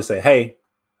 I'll just say, hey,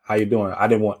 how you doing? I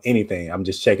didn't want anything. I'm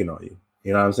just checking on you.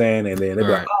 You know what I'm saying? And then they'll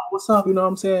be like, oh, what's up? You know what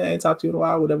I'm saying? I ain't talked to you in a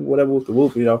while, whatever with the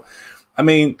whoop, you know. I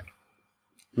mean,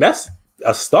 that's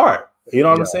a start. You know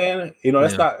what I'm saying? You know,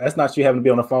 that's not you having to be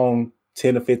on the phone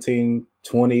 10 to 15,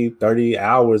 20, 30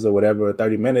 hours or whatever,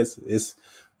 30 minutes. It's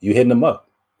you hitting them up.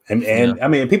 And I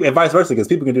mean, people, and vice versa, because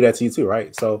people can do that to you too,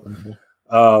 right? So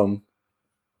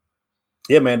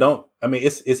yeah, man,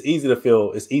 it's easy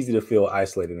to feel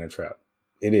isolated and trapped.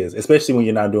 It is, especially when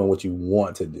you're not doing what you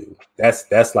want to do.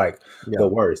 That's like the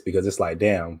worst, because it's like,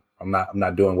 damn, I'm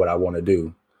not doing what I want to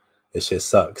do. It just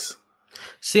sucks.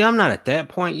 See, I'm not at that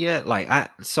point yet. Like I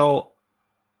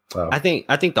think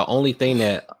the only thing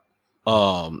that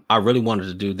I really wanted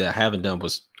to do that I haven't done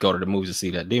was go to the movies to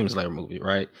see that Demon Slayer movie,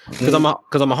 right? Because I'm a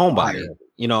homebody.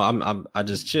 You know, I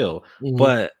just chill.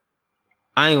 But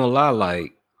I ain't gonna lie,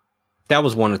 like that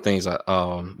was one of the things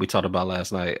we talked about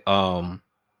last night.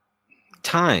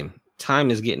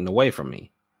 Time is getting away from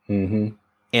me. And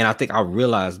I think I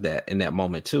realized that in that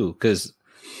moment too, because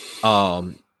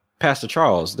Pastor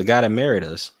Charles, the guy that married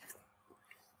us,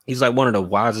 he's like one of the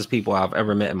wisest people I've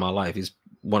ever met in my life. He's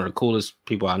one of the coolest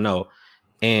people I know,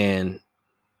 and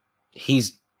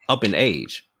he's up in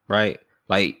age, right?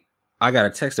 Like I got a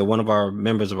text that one of our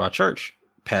members of our church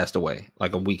passed away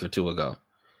like a week or two ago,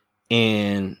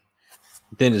 and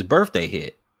then his birthday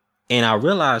hit, and I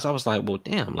realized, I was like, well,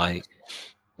 damn, like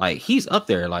he's up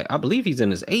there, like I believe he's in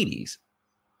his 80s.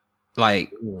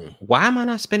 Like, why am I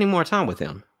not spending more time with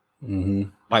him?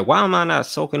 Like, why am I not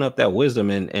soaking up that wisdom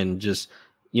and just,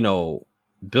 you know,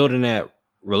 building that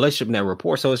relationship and that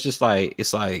rapport? So it's just like,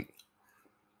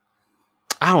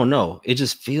 I don't know. It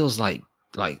just feels like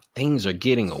like things are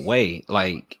getting away.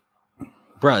 Like,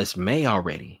 bro, it's May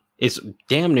already. It's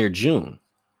damn near June.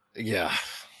 Yeah.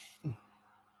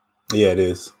 Yeah, it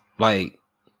is. Like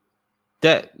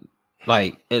that.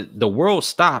 Like the world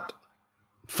stopped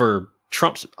for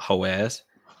Trump's hoe ass,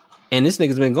 and this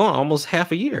nigga's been gone almost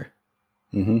half a year.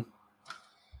 Mm-hmm.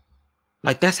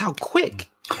 Like that's how quick.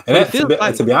 And that,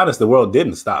 to be honest, the world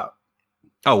didn't stop.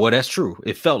 Oh well, that's true.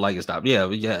 It felt like it stopped. Yeah.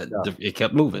 It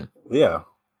kept moving. Yeah,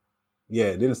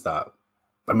 it didn't stop.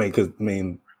 I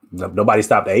mean, nobody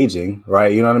stopped aging,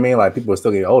 right? You know what I mean? Like people were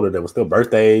still getting older. There were still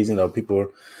birthdays.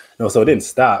 People, so it didn't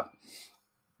stop.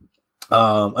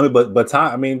 But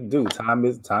time. I mean, dude, time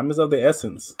is of the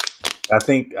essence. I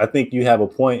think you have a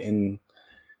point in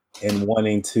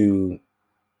wanting to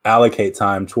allocate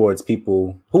time towards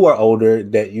people who are older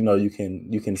that you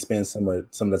can spend some of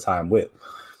the time with.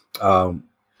 Well,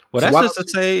 that's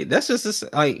just to say,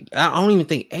 like I don't even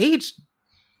think age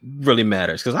really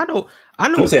matters because I know.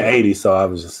 You said 80, so I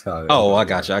was just kind of. Oh, I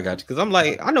got you. Because I'm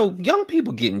like, I know young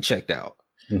people getting checked out.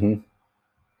 Mm-hmm.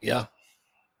 Yeah.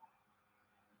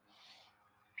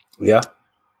 Yeah.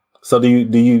 So do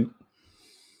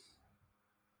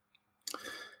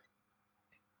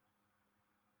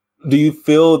you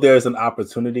feel there's an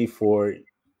opportunity for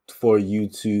you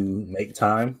to make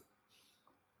time?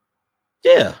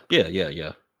 Yeah.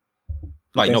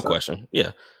 Like no question.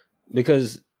 Yeah,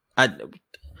 because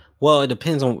it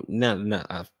depends on now.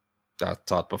 I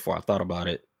thought before I thought about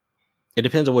it. It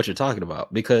depends on what you're talking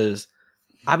about because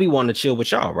I be wanting to chill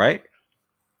with y'all, right?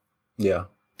 Yeah,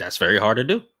 that's very hard to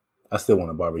do. I still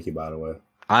want a barbecue, by the way.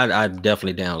 I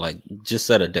definitely down. Like just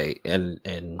set a date and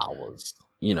I was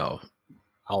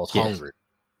hungry,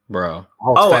 bro.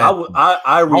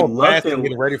 I reluctantly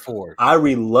getting ready for it. I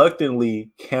reluctantly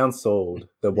canceled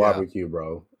the barbecue,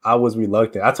 bro. I was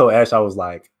reluctant. I told Ash, I was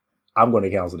like, I'm going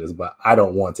to cancel this, but I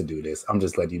don't want to do this. I'm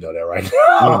just letting you know that right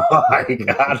now.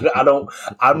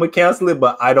 I'm going to cancel it,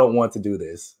 but I don't want to do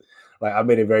this. Like I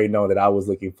made it very known that I was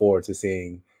looking forward to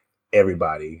seeing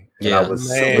everybody. And I was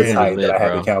super tight that I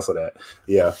had to cancel that.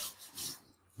 Yeah.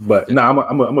 But no,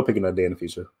 I'm gonna pick another day in the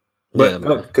future.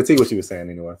 But continue what you were saying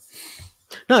anyway.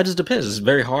 No, it just depends. It's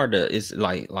very hard to. It's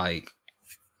like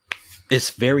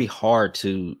it's very hard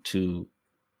to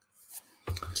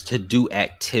do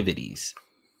activities,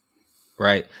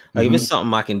 right? Like if it's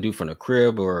something I can do from the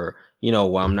crib or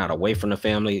while I'm not away from the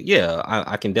family,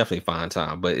 I can definitely find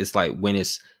time. But it's like when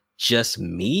it's just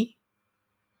me,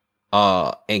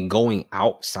 and going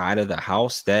outside of the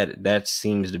house, that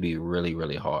seems to be really,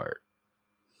 really hard.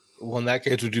 Well, in that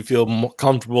case, would you feel more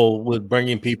comfortable with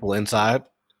bringing people inside?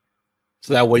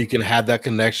 So that way you can have that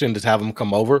connection, just have them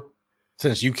come over.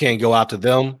 Since you can't go out to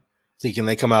them, so can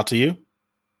they come out to you?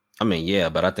 I mean, yeah,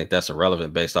 but I think that's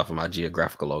irrelevant based off of my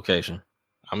geographical location.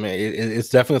 I mean, it's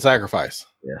definitely a sacrifice.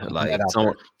 Yeah, like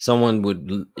someone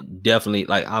would definitely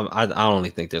like. I only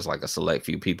think there's like a select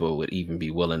few people who would even be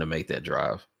willing to make that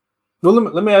drive. Well,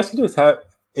 let me ask you this: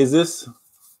 is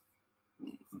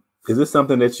this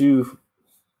something that you've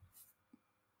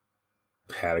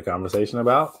had a conversation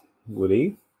about with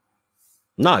Eve?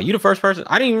 No, you the first person.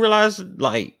 I didn't even realize.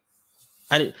 Like,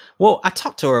 I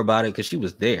talked to her about it because she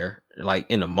was there, like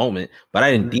in the moment, but I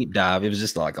didn't deep dive. It was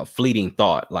just like a fleeting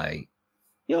thought, like,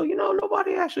 yo,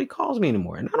 nobody actually calls me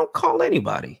anymore, and I don't call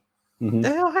anybody. The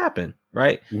hell happened,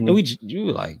 right? And you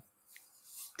were like,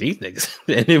 these niggas,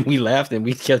 and then we laughed and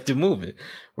we kept it moving,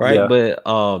 right? Yeah. But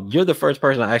you're the first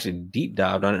person I actually deep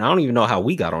dived on it. I don't even know how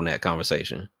we got on that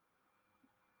conversation.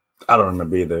 I don't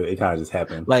remember either. It kind of just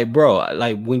happened. Like, bro,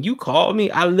 like when you called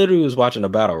me, I literally was watching a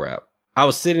battle rap. I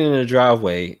was sitting in the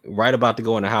driveway, right about to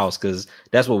go in the house, because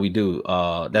that's what we do.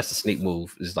 That's the sneak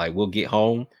move. It's like we'll get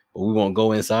home, but we won't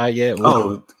go inside yet.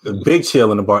 Big chill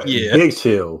in the bar. Yeah, big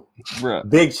chill, bro.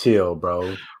 Big chill,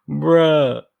 bro.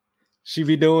 Bruh. She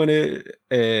be doing it,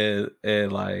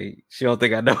 and like she don't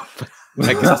think I know.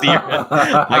 I can see her.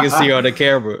 I can see her on the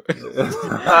camera,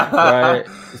 right?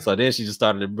 So then she just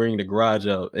started to bring the garage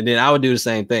up, and then I would do the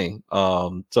same thing.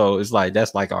 So it's like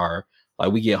that's like our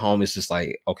we get home. It's just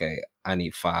like, okay, I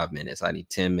need 5 minutes. I need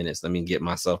 10 minutes. Let me get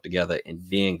myself together and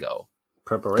then go.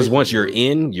 Preparation. Because once you're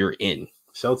in, you're in.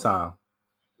 Showtime.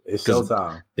 It's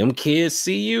showtime. Them kids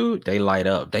see you, they light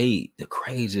up. The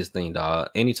craziest thing, dog.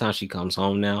 Anytime she comes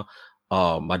home now.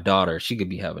 My daughter, she could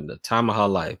be having the time of her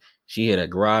life. She hit a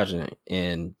garage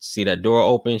and see that door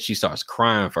open. She starts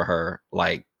crying for her,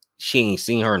 like she ain't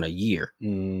seen her in a year.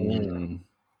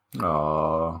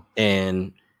 Oh.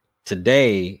 And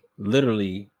today,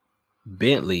 literally,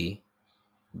 Bentley,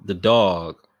 the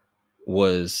dog,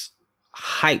 was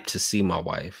hyped to see my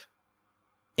wife,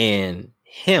 and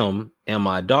him and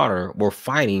my daughter were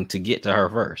fighting to get to her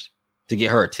first to get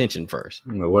her attention first.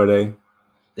 Were they?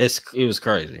 It was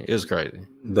crazy. It was crazy.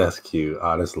 That's cute.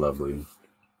 Oh, that's lovely.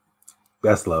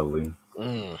 That's lovely.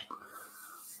 Mm.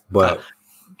 But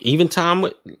even time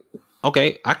with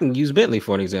okay, I can use Bentley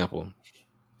for an example.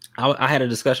 I had a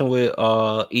discussion with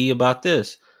E about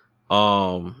this.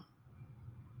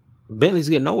 Bentley's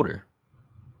getting older,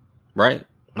 right?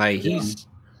 Like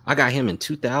I got him in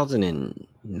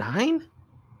 2009.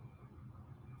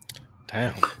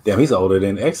 Damn, he's older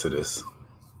than Exodus.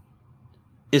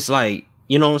 It's like,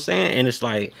 you know what I'm saying? And it's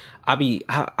like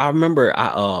I remember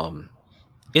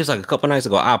it was like a couple nights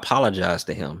ago, I apologized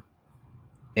to him.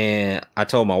 And I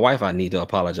told my wife I need to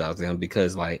apologize to him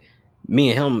because like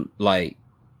me and him, like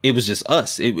it was just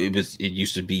us. It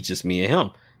used to be just me and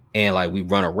him. And like we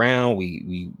run around,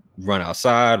 we run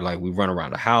outside, like we run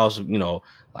around the house, you know,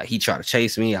 like he tried to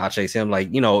chase me, I'll chase him.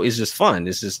 Like, you know, it's just fun.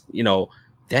 It's just, you know,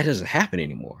 that doesn't happen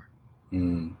anymore.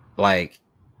 Like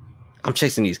I'm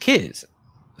chasing these kids.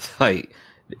 Like,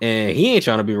 and he ain't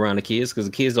trying to be around the kids because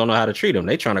the kids don't know how to treat him.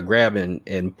 They trying to grab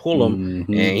and pull them,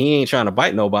 and he ain't trying to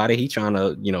bite nobody. He trying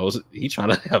to, you know, he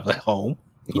trying to have a home.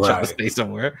 He trying to stay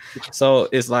somewhere. So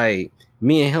it's like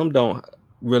me and him don't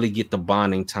really get the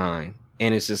bonding time,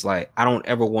 and it's just like I don't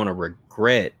ever want to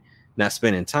regret not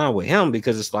spending time with him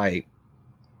because it's like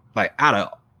out of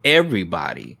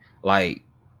everybody, like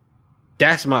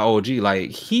that's my OG. Like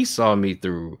he saw me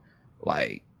through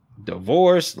like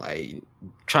divorce, like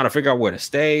trying to figure out where to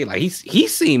stay. Like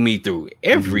he's seen me through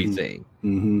everything.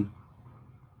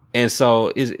 And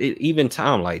so even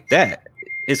time like that,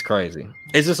 it's crazy.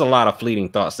 It's just a lot of fleeting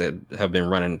thoughts that have been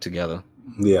running together.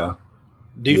 Yeah.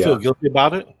 Do you feel guilty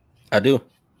about it? I do.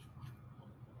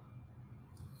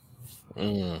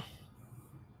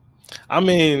 I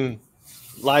mean,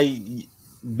 like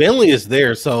Bentley is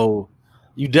there, so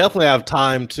you definitely have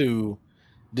time to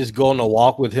just go on a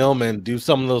walk with him and do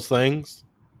some of those things.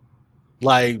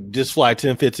 Like just for like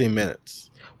 10, 15 minutes.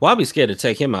 Well, I'd be scared to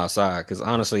take him outside because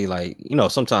honestly, like, you know,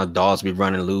 sometimes dogs be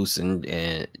running loose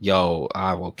and yo,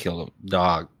 I will kill a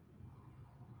dog.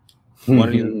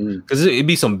 Because it'd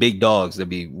be some big dogs that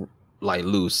be like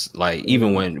loose, like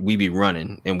even when we be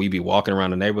running and we be walking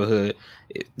around the neighborhood,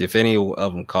 if any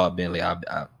of them caught Bentley,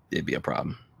 it'd be a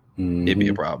problem. It'd be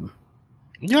a problem.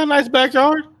 You got a nice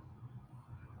backyard?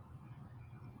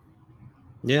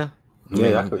 Yeah.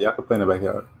 Y'all could play in the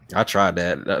backyard. I tried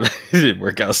that. It didn't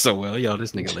work out so well. Yo,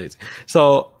 this nigga lazy.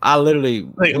 So I literally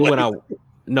we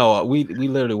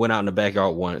literally went out in the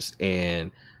backyard once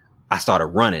and I started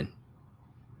running.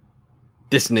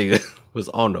 This nigga was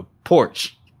on the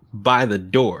porch by the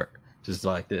door, just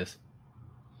like this.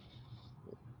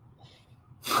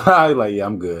 Like, yeah,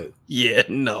 I'm good. Yeah,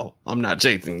 no, I'm not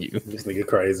chasing you. This nigga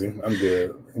crazy. I'm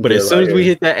good. But as soon as we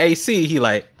hit that AC, he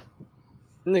like,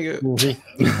 nigga.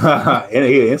 And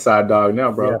he an inside dog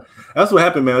now, bro. Yeah. That's what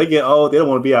happened, man. They get old, they don't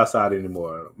want to be outside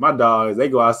anymore. My dogs, they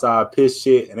go outside, piss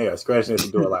shit, and they are scratching at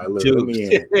the door like, look, let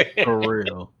me in. For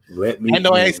real. Let me I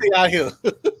know in. AC out here.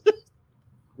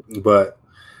 But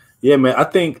yeah, man, I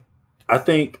think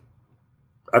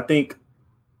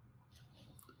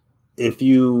if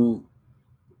you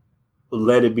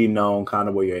let it be known kind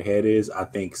of where your head is, I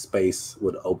think space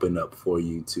would open up for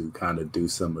you to kind of do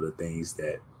some of the things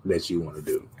that you want to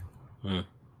do. I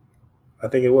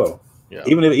think it will. Yeah.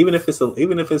 Even if it's a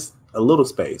little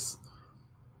space.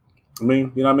 I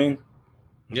mean, you know what I mean?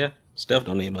 Yeah. Steph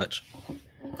don't need much.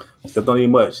 Steph don't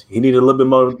need much. He needed a little bit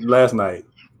more last night.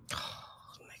 A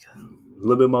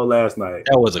little bit more last night.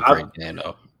 That was a great game,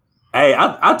 though. Hey,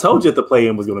 I told you that the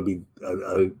play-in was going to be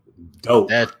dope.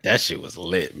 That shit was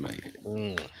lit,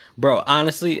 man. Bro,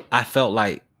 honestly, I felt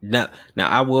like now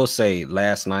I will say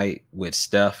last night with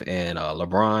Steph and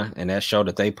LeBron and that show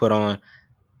that they put on,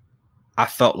 I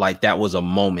felt like that was a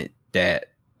moment that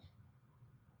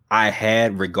I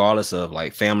had, regardless of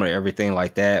like family or everything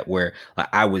like that, where like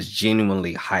I was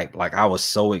genuinely hyped. Like I was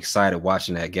so excited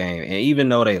watching that game. And even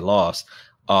though they lost,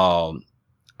 I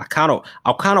kind of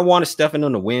wanted Steph and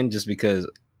them to win just because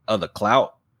of the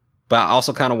clout. But I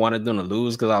also kind of wanted them to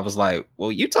lose because I was like,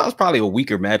 well, Utah's probably a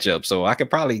weaker matchup, so I could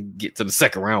probably get to the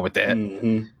second round with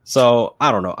that. So I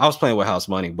don't know. I was playing with house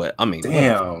money, but I mean,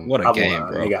 damn, what a game,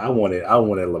 bro! Nigga, I wanted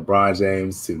LeBron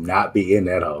James to not be in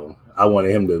that hole. I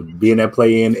wanted him to be in that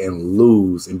play-in and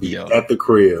lose and be at the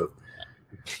crib.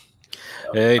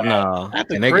 Hey, no,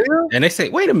 and they say,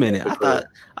 wait a minute,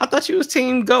 I thought you was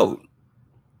Team GOAT.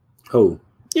 Who?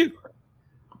 You?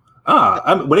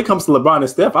 When it comes to LeBron and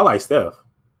Steph, I like Steph.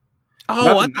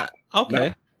 Oh,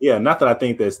 okay. Not that I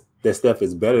think that Steph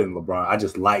is better than LeBron. I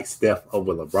just like Steph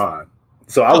over LeBron.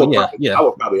 So I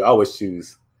would probably always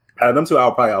choose. Out of them two, I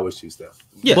would probably always choose Steph.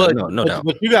 Yeah, but, no doubt.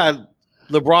 But you got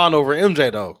LeBron over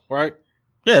MJ though, right?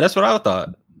 Yeah, that's what I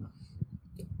thought.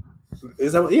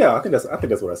 Is that? Yeah, I think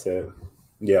that's what I said.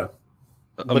 Yeah.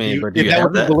 I mean, but do is you that have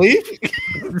what you that? believe?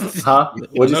 Huh?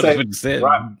 What'd you No, say? that's what you said.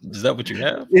 Right. Is that what you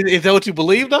have? Is that what you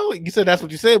believe though? You said that's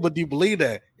what you said, but do you believe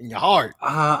that in your heart?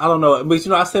 I don't know, but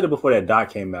I said it before that doc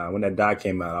came out. When that doc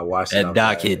came out, I watched it. That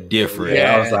doc hit different.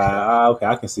 Yeah, I was like, okay,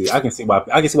 I can see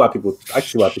why people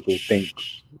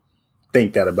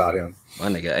think that about him. My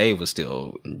nigga A was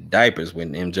still in diapers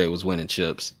when MJ was winning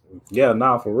chips. Yeah,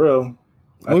 nah, for real.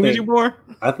 When was you born?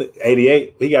 I think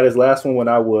 88. He got his last one when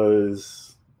I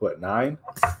was 9.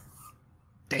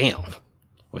 Damn.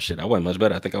 Well, shit, I wasn't much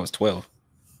better. I think I was 12.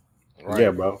 Right.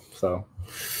 Yeah, bro. So,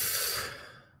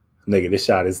 nigga, this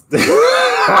shot is.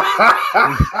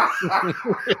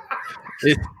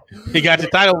 He got your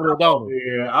title over there, don't he?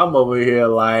 Yeah, I'm over here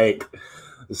like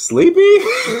sleepy.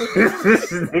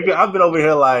 Nigga, I've been over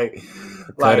here like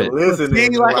listening.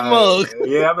 Sing like a mug.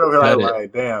 Yeah, I've been over here Cut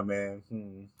like damn, man.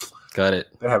 Got it.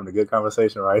 They're having a good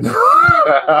conversation right now.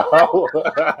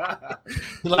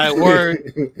 Like word,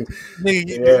 nigga,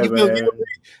 Yeah, you feel man. good?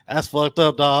 That's fucked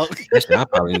up, dog. Actually, I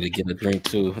probably need to get a drink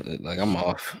too. Like I'm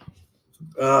off.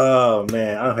 Oh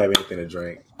man, I don't have anything to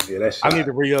drink. Yeah, that shot. I need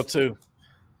to re up too.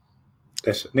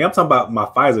 That shit. Nigga, I'm talking about my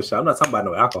Pfizer shot. I'm not talking about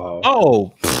no alcohol.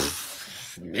 Oh,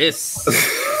 yes.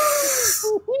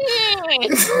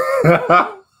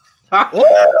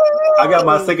 I got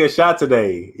my second shot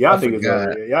today. Y'all I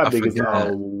niggas, forgot.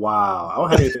 oh wow! I don't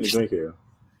have anything to drink here.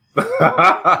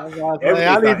 I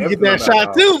need to get that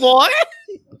shot too, boy.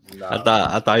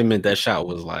 I thought he meant that shot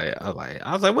was like I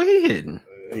was like, what he hitting?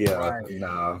 Yeah, Right.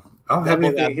 nah. I don't have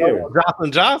anything here.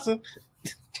 Johnson.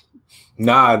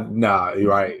 Nah, you're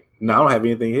right. No, I don't have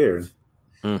anything here.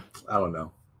 Mm. I don't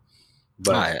know.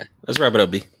 But All right, let's wrap it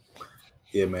up, B.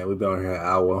 yeah, man, we've been on here an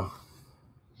hour.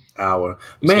 Let's go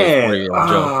Man, 40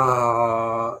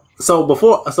 on so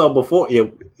before, yeah,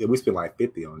 we spent like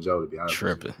 50 on Joe, to be honest.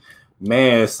 Tripping.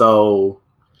 Man, so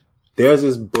there's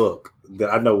this book that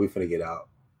I know we finna get out.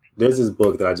 There's this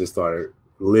book that I just started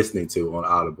listening to on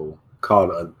Audible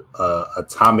called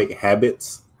Atomic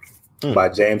Habits by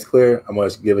James Clear. I'm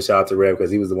gonna give a shout out to Rev because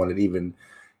he was the one that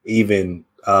even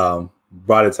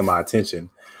brought it to my attention.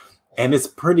 And it's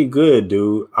pretty good,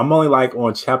 dude. I'm only like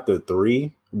on chapter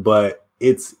 3, but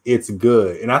it's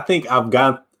good. And I think I'm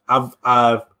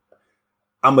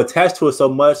attached to it so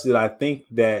much that I think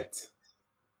that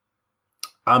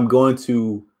I'm going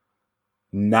to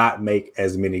not make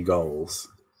as many goals.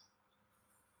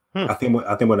 I think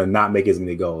I'm going to not make as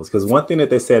many goals because one thing that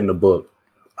they said in the book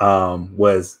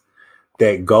was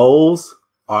that goals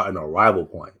are an arrival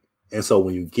point. And so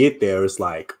when you get there, it's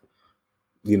like,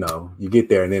 you get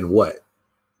there and then what?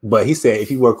 But he said if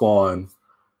you work on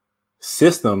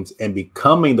systems and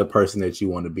becoming the person that you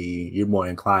want to be, you're more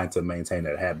inclined to maintain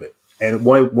that habit. And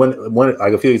one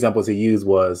like a few examples he used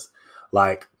was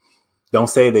like, don't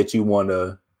say that you want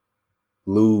to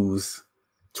lose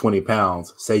 20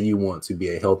 pounds. Say you want to be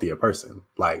a healthier person.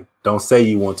 Like, don't say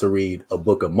you want to read a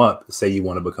book a month. Say you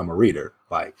want to become a reader.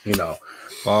 Like,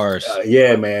 Bars.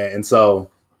 yeah, man. And so,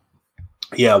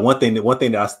 yeah, one thing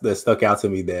that stuck out to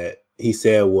me that he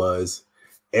said was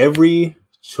every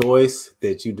choice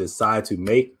that you decide to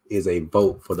make is a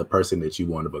vote for the person that you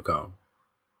want to become.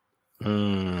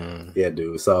 Yeah,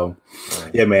 dude. So,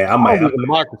 yeah, man. I I might. don't believe in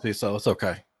democracy, so it's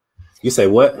okay. You say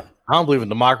what? I don't believe in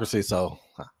democracy, so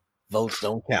votes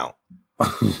don't count.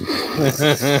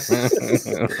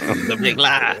 The big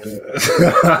lie.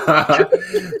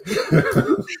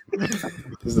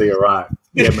 This nigga right.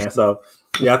 Yeah, man. So,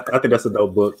 yeah, I think that's a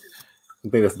dope book. I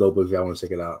think that's a dope book. If y'all want to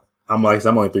check it out. I'm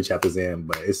only 3 chapters in,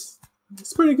 but it's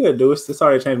pretty good, dude. It's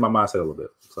already changed my mindset a little bit.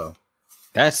 So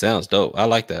That sounds dope. I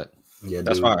like that. yeah,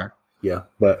 That's dude. fire. Yeah,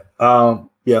 but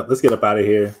yeah, let's get up out of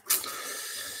here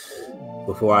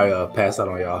before I pass out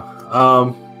on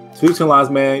y'all. Future Lines,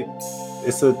 man.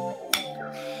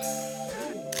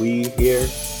 We here.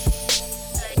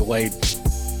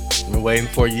 Been waiting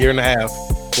for a year and a half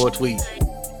for a tweet.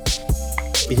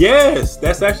 Yes,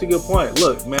 that's actually a good point.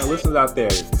 Look, man, listeners out there,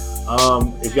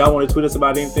 if y'all want to tweet us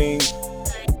about anything,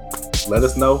 let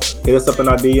us know. Hit us up in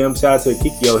our DM. Shout out to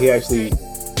Kikyo. He actually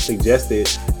suggested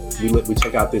we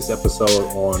check out this episode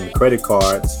on credit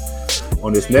cards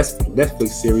on this Netflix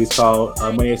series called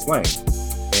Money Explained.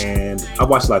 And I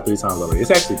watched it like 3 times already. It's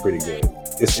actually pretty good.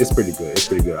 It's pretty good. It's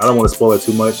pretty good. I don't want to spoil it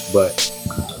too much, but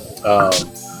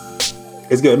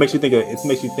it's good. It makes you think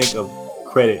of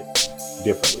credit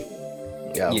differently.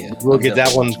 Yeah, Yeah, we'll get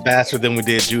that one faster than we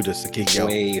did Judas to kick you.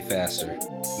 Way faster.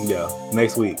 Yeah,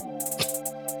 next week.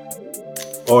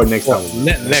 Or next time we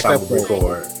next time we episode.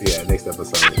 record. Yeah, next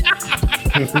episode.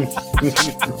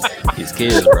 His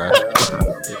kids, bro.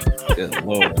 Good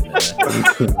Lord, man.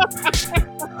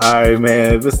 All right,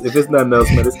 man. If it's nothing else,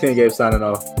 man, this King Gabe signing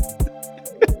off.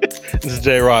 This is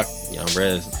J Rock. Young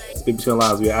Rez. Speak between the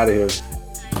lines. We out of here.